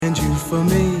for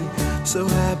me. So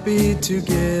happy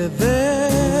together,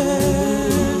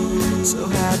 so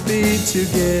happy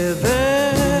together.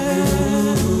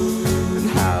 And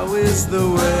how is the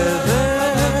weather?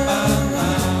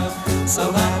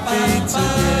 So happy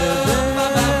together,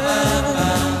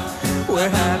 we're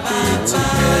happy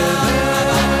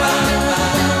together,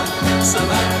 so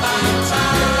happy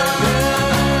together,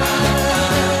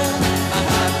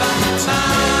 happy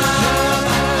together,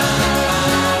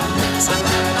 so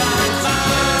happy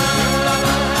together,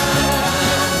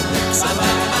 so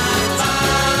happy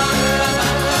together.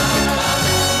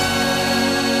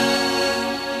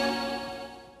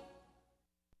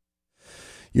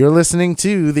 You're listening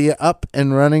to the Up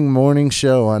and Running Morning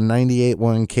Show on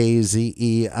 98.1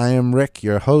 KZE. I am Rick,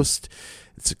 your host.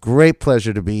 It's a great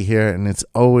pleasure to be here, and it's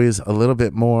always a little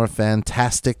bit more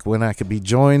fantastic when I could be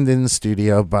joined in the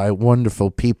studio by wonderful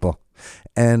people.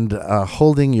 And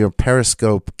holding your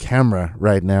Periscope camera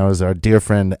right now is our dear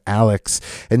friend Alex.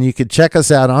 And you could check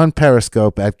us out on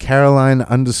Periscope at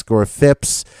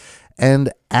Caroline_Phipps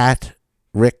and at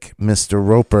Rick Mr.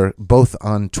 Roper, both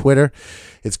on Twitter.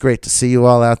 It's great to see you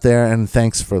all out there, and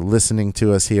thanks for listening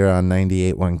to us here on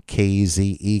 98.1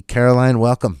 KZE. Caroline,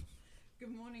 welcome.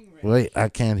 Good morning, Rick. Wait, I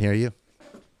can't hear you.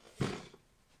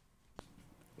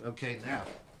 Okay, now.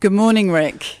 Good morning,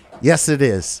 Rick. Yes, it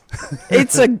is.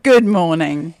 It's a good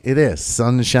morning. It is.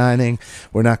 Sun shining.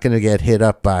 We're not going to get hit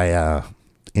up by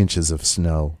inches of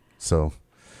snow, so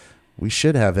we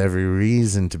should have every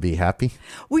reason to be happy.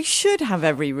 We should have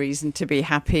every reason to be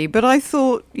happy, but I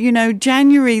thought,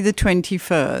 January the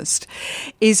 21st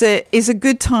is a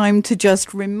good time to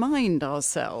just remind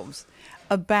ourselves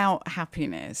about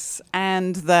happiness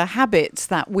and the habits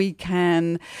that we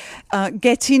can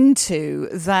get into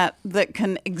that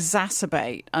can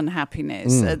exacerbate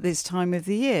unhappiness at this time of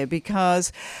the year,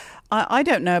 because I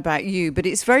don't know about you, but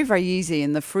it's very, very easy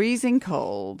in the freezing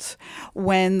cold,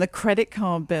 when the credit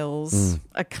card bills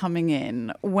are coming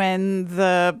in, when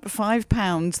the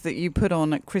 £5 that you put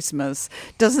on at Christmas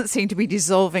doesn't seem to be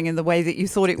dissolving in the way that you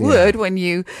thought it would when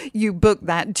you booked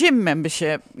that gym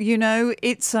membership.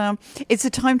 It's a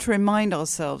time to remind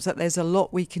ourselves that there's a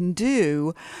lot we can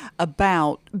do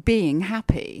about being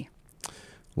happy.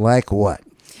 Like what?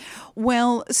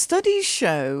 Well, studies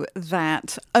show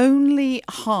that only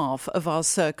half of our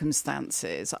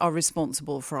circumstances are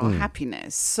responsible for our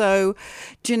happiness. So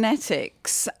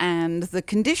genetics and the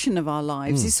condition of our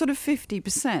lives is sort of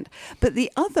 50%. But the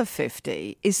other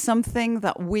 50 is something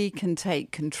that we can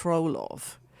take control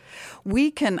of.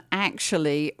 We can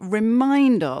actually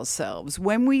remind ourselves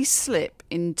when we slip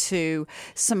into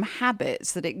some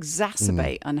habits that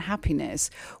exacerbate unhappiness,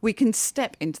 we can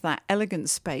step into that elegant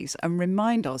space and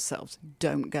remind ourselves,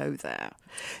 don't go there.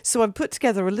 So I've put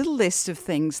together a little list of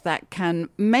things that can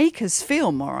make us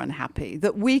feel more unhappy,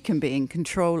 that we can be in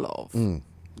control of.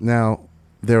 Now,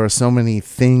 there are so many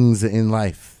things in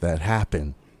life that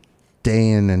happen day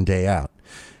in and day out.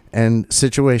 And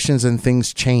situations and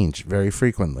things change very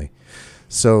frequently.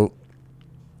 So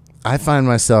I find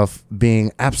myself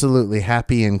being absolutely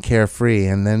happy and carefree,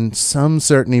 and then some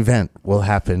certain event will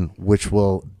happen which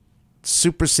will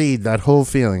supersede that whole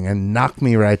feeling and knock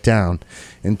me right down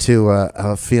into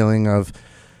a feeling of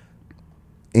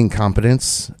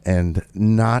incompetence and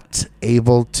not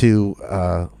able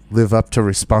to live up to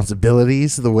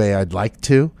responsibilities the way I'd like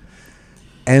to.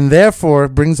 And therefore,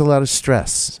 it brings a lot of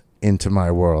stress into my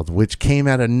world, which came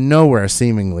out of nowhere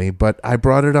seemingly, but I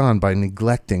brought it on by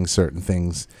neglecting certain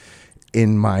things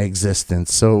in my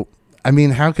existence. So,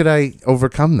 how could I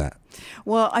overcome that?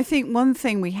 Well, I think one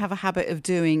thing we have a habit of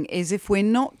doing is, if we're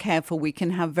not careful, we can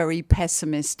have very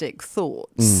pessimistic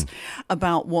thoughts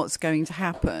about what's going to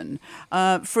happen.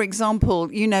 For example,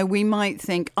 we might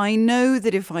think, I know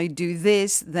that if I do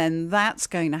this, then that's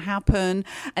going to happen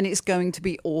and it's going to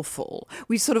be awful.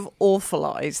 We sort of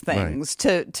awfulize things,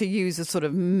 right, to use a sort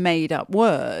of made up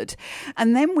word.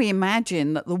 And then we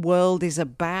imagine that the world is a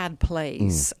bad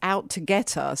place out to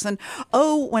get us. And,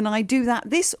 when I do that,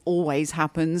 this always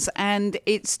happens. And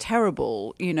it's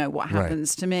terrible, what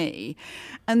happens to me.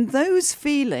 And those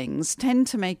feelings tend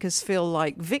to make us feel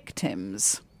like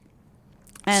victims.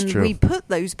 And we put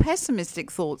those pessimistic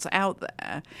thoughts out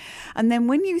there. And then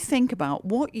when you think about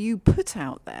what you put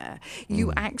out there,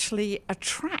 you actually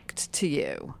attract to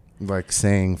you. Like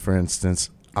saying, for instance,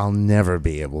 I'll never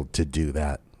be able to do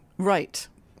that. Right.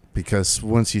 Because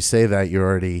once you say that, you're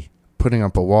already putting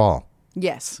up a wall.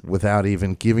 Yes. Without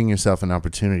even giving yourself an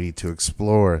opportunity to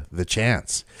explore the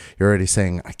chance. You're already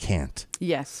saying, I can't.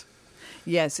 Yes.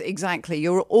 Yes, exactly.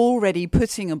 You're already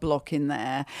putting a block in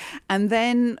there. And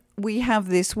then we have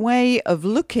this way of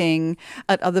looking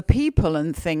at other people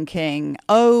and thinking,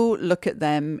 oh, look at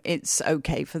them. It's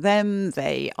okay for them.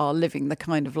 They are living the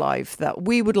kind of life that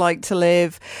we would like to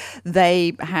live.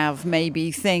 They have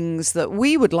maybe things that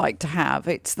we would like to have.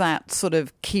 It's that sort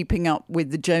of keeping up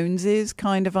with the Joneses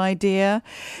kind of idea.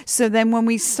 So then when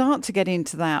we start to get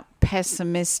into that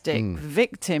pessimistic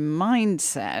victim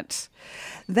mindset,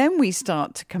 then we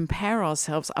start to compare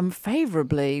ourselves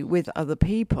unfavorably with other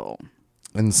people.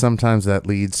 And sometimes that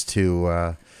leads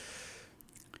to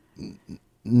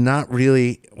not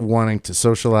really wanting to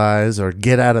socialize or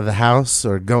get out of the house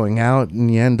or going out,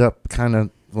 and you end up kind of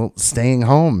staying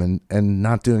home and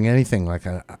not doing anything. Like,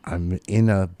 I'm in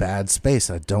a bad space.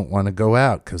 I don't want to go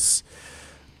out because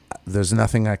there's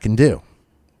nothing I can do.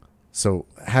 So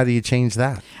how do you change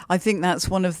that? I think that's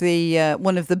one of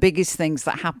the biggest things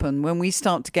that happen when we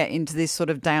start to get into this sort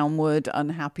of downward,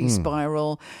 unhappy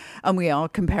spiral, and we are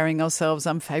comparing ourselves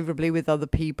unfavorably with other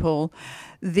people.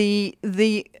 The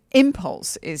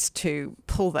impulse is to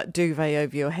pull that duvet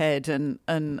over your head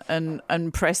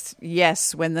and press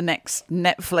yes when the next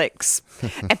Netflix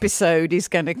episode is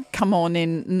going to come on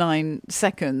in 9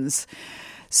 seconds.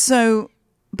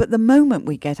 But the moment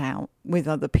we get out with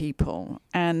other people,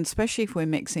 and especially if we're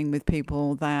mixing with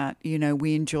people that,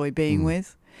 we enjoy being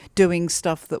with, doing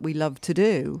stuff that we love to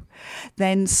do,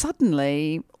 then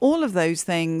suddenly all of those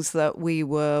things that we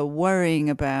were worrying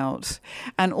about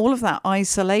and all of that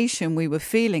isolation we were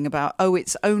feeling about, oh,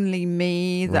 it's only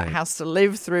me that has to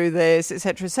live through this,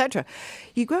 etc.,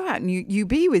 you go out and you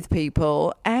be with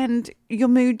people and your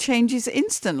mood changes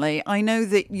instantly. I know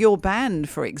that your band,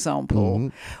 for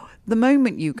example, the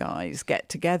moment you guys get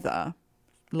together,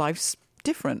 life's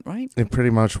different, right? It pretty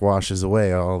much washes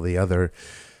away all the other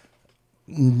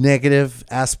negative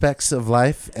aspects of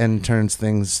life and turns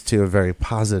things to a very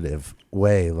positive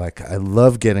way. Like, I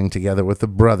love getting together with the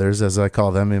brothers, as I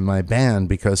call them, in my band,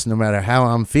 because no matter how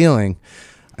I'm feeling,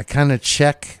 I kind of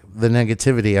check the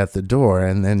negativity at the door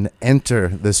and then enter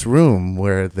this room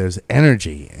where there's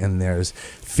energy and there's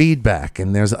feedback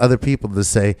and there's other people to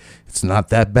say, it's not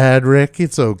that bad, Rick,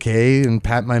 it's okay, and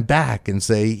pat my back and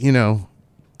say,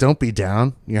 don't be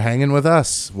down, you're hanging with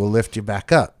us, we'll lift you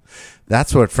back up.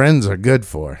 That's what friends are good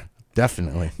for.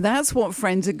 Definitely. That's what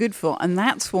friends are good for. And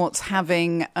that's what's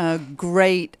having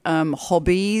great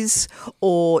hobbies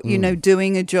or,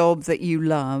 doing a job that you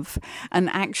love and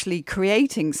actually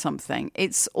creating something.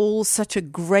 It's all such a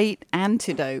great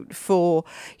antidote for,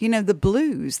 the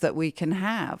blues that we can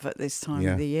have at this time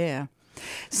of the year.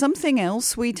 Something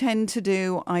else we tend to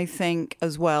do, I think,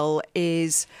 as well,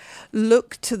 is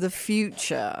look to the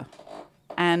future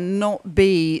and not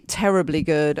be terribly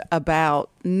good about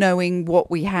knowing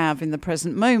what we have in the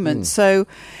present moment. So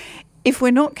if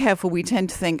we're not careful, we tend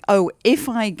to think, oh, if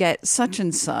I get such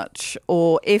and such,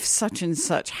 or if such and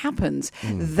such happens,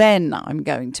 then I'm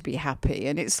going to be happy.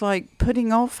 And it's like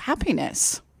putting off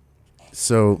happiness.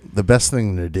 So the best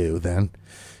thing to do then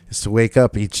is to wake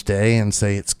up each day and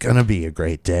say, it's going to be a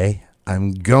great day.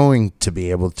 I'm going to be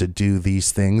able to do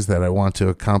these things that I want to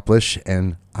accomplish,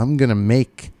 and I'm going to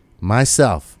make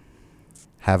myself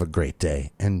have a great day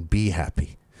and be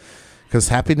happy, because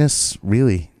happiness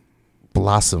really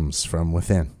blossoms from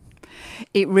within.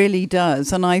 It really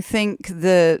does. And I think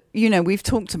that, we've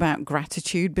talked about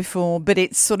gratitude before, but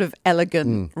it's sort of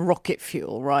elegant rocket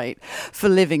fuel, right, for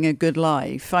living a good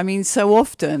life. I mean, so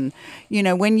often,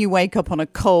 when you wake up on a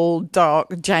cold,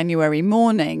 dark January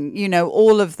morning,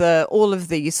 all of the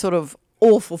sort of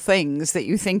awful things that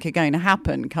you think are going to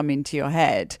happen come into your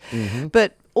head.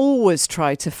 But always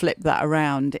try to flip that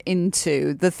around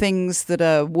into the things that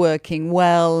are working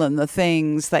well and the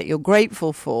things that you're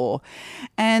grateful for.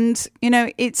 And,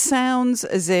 it sounds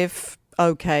as if,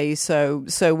 okay, so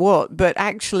what? But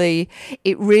actually,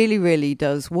 it really, really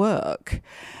does work.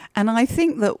 And I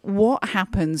think that what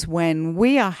happens when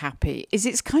we are happy is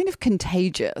it's kind of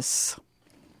contagious.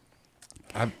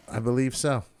 I believe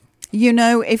so.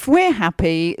 If we're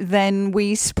happy, then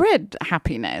we spread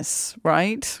happiness,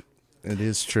 right? It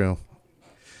is true.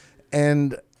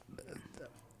 And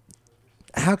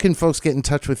how can folks get in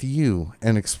touch with you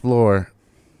and explore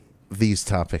these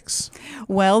topics?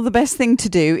 Well, the best thing to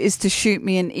do is to shoot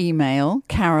me an email,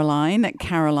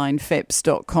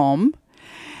 caroline@carolinefipps.com.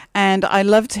 And I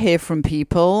love to hear from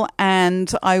people,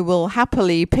 and I will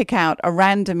happily pick out a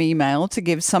random email to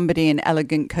give somebody an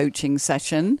elegant coaching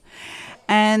session.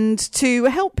 and to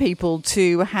help people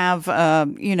to have,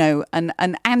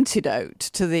 an antidote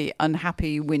to the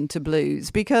unhappy winter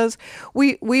blues, because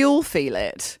we all feel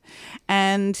it.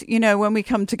 And, when we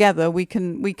come together, we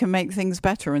can make things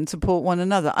better and support one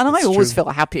another. And I always feel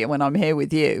happier when I'm here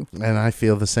with you. And I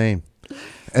feel the same.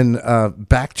 And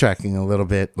backtracking a little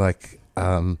bit,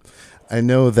 I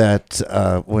know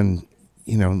that when,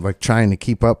 trying to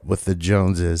keep up with the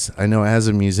Joneses, I know as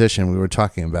a musician, we were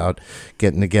talking about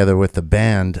getting together with the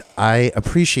band. I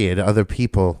appreciate other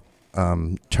people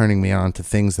turning me on to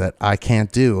things that I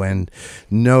can't do, and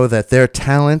know that their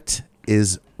talent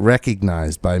is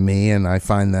recognized by me, and I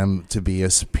find them to be a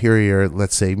superior,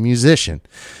 let's say, musician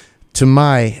to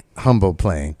my humble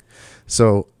playing.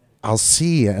 So I'll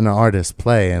see an artist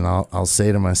play, and I'll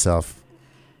say to myself,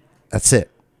 that's it.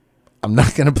 I'm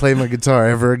not going to play my guitar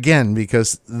ever again,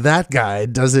 because that guy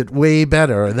does it way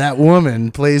better. Or that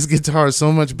woman plays guitar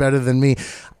so much better than me.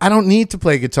 I don't need to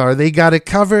play guitar. They got it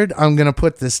covered. I'm going to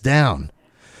put this down.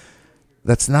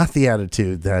 That's not the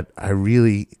attitude that I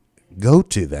really go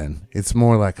to then. It's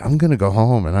more like, I'm going to go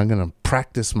home and I'm going to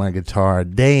practice my guitar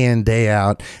day in, day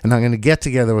out, and I'm going to get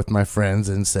together with my friends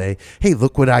and say, hey,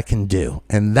 look what I can do.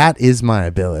 And that is my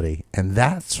ability. And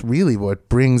that's really what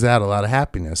brings out a lot of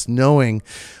happiness, knowing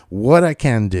what I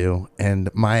can do and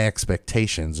my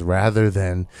expectations, rather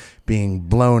than being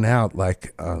blown out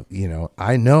like,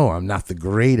 I know I'm not the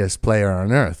greatest player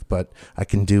on earth, but I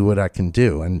can do what I can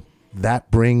do. And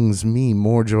that brings me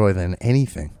more joy than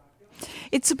anything.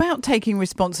 It's about taking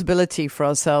responsibility for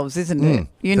ourselves, isn't it?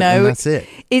 And that's it.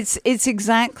 It's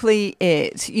exactly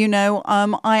it.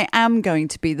 I am going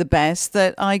to be the best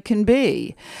that I can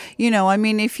be.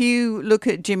 If you look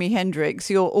at Jimi Hendrix,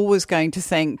 you're always going to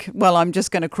think, well, I'm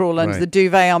just going to crawl under the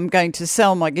duvet. I'm going to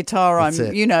sell my guitar.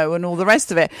 And all the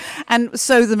rest of it. And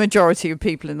so the majority of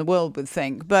people in the world would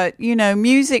think. But,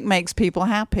 music makes people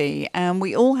happy, and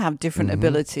we all have different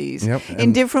abilities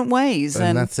in different ways.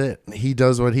 And that's it. He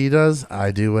does what he does.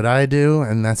 I do what I do,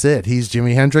 and that's it. He's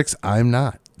Jimi Hendrix. I'm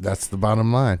not. That's the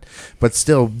bottom line. But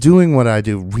still, doing what I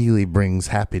do really brings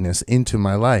happiness into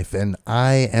my life, and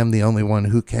I am the only one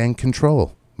who can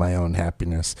control my own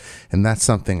happiness, and that's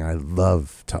something I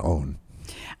love to own.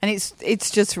 And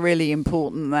it's just really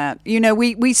important that,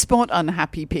 we spot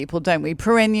unhappy people, don't we?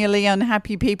 Perennially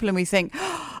unhappy people, and we think,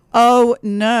 oh,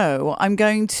 no, I'm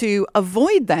going to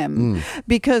avoid them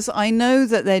because I know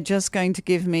that they're just going to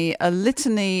give me a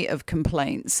litany of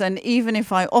complaints. And even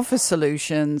if I offer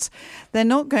solutions, they're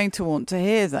not going to want to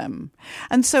hear them.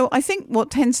 And so I think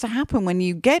what tends to happen when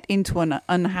you get into an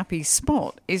unhappy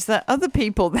spot is that other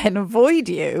people then avoid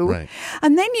you. Right.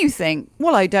 And then you think,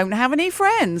 well, I don't have any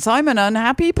friends. I'm an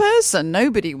unhappy person.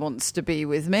 Nobody wants to be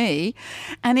with me.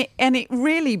 And it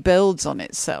really builds on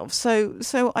itself.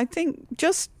 So I think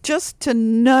just to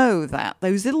know that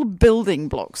those little building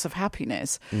blocks of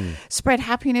happiness spread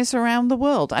happiness around the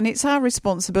world. And it's our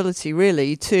responsibility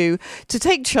really to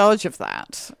take charge of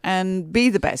that and be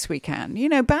the best we can.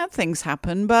 Bad things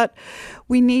happen, but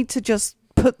we need to just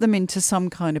put them into some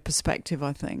kind of perspective,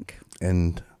 I think.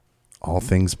 And all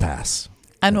things pass.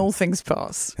 And all things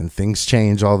pass. And things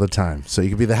change all the time. So you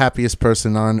can be the happiest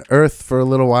person on earth for a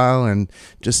little while and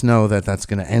just know that that's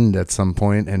going to end at some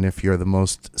point. And if you're the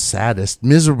most saddest,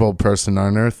 miserable person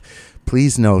on earth,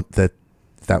 please note that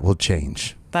that will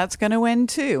change. That's going to end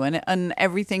too, and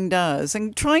everything does.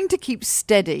 And trying to keep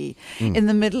steady in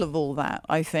the middle of all that,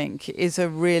 I think, is a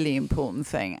really important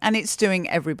thing. And it's doing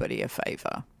everybody a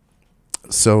favor.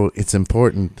 So it's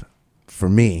important for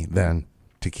me, then,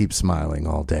 to keep smiling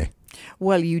all day.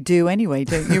 Well, you do anyway,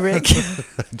 don't you, Rick?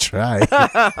 Try.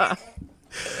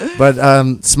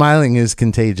 But smiling is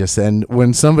contagious. And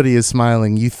when somebody is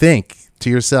smiling, you think to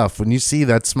yourself, when you see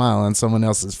that smile on someone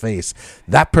else's face,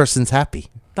 that person's happy.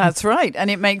 That's right.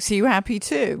 And it makes you happy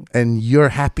too. And you're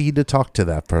happy to talk to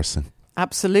that person.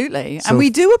 Absolutely. So and we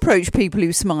do approach people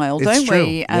who smile, don't true.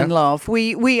 we? And laugh.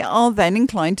 We are then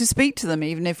inclined to speak to them,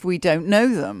 even if we don't know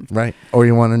them. Right. Or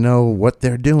you want to know what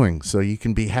they're doing so you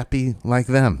can be happy like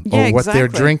them. Yeah, or what they're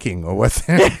exactly. drinking or what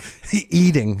they're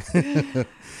eating.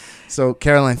 So,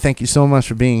 Caroline, thank you so much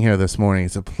for being here this morning.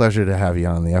 It's a pleasure to have you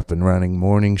on the Up and Running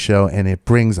Morning Show, and it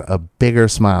brings a bigger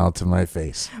smile to my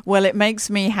face. Well, it makes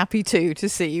me happy, too, to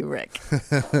see you, Rick.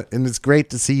 And it's great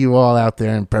to see you all out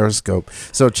there in Periscope.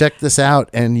 So check this out,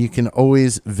 and you can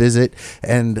always visit,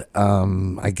 and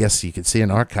I guess you could see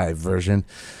an archive version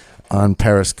on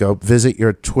Periscope. Visit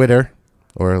your Twitter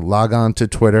or log on to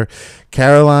Twitter,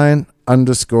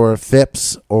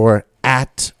 Caroline_Phipps or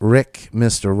at Rick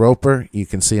Mr. Roper. You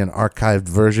can see an archived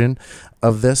version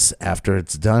of this after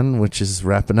it's done, which is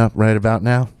wrapping up right about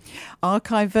now.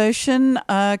 Archive version,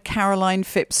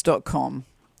 CarolinePhipps.com.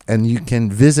 And you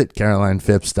can visit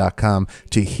CarolinePhipps.com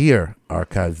to hear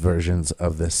archived versions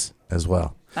of this as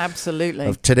well. Absolutely.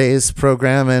 Of today's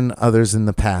program and others in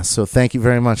the past. So thank you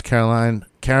very much, Caroline.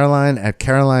 Caroline at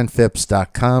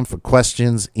CarolinePhipps.com for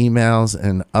questions, emails,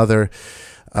 and other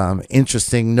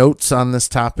interesting notes on this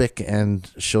topic.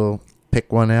 And she'll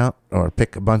pick one out or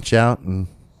pick a bunch out and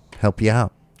help you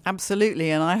out. Absolutely.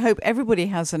 And I hope everybody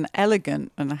has an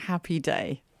elegant and a happy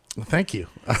day. Thank you.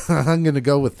 I'm going to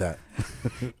go with that.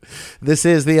 This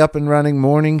is the Up and Running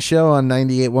Morning Show on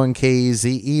 98.1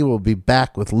 KEZE. We'll be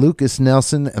back with Lucas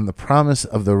Nelson and the promise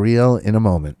of the real in a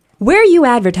moment. Where you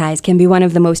advertise can be one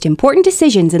of the most important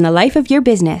decisions in the life of your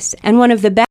business and one of the best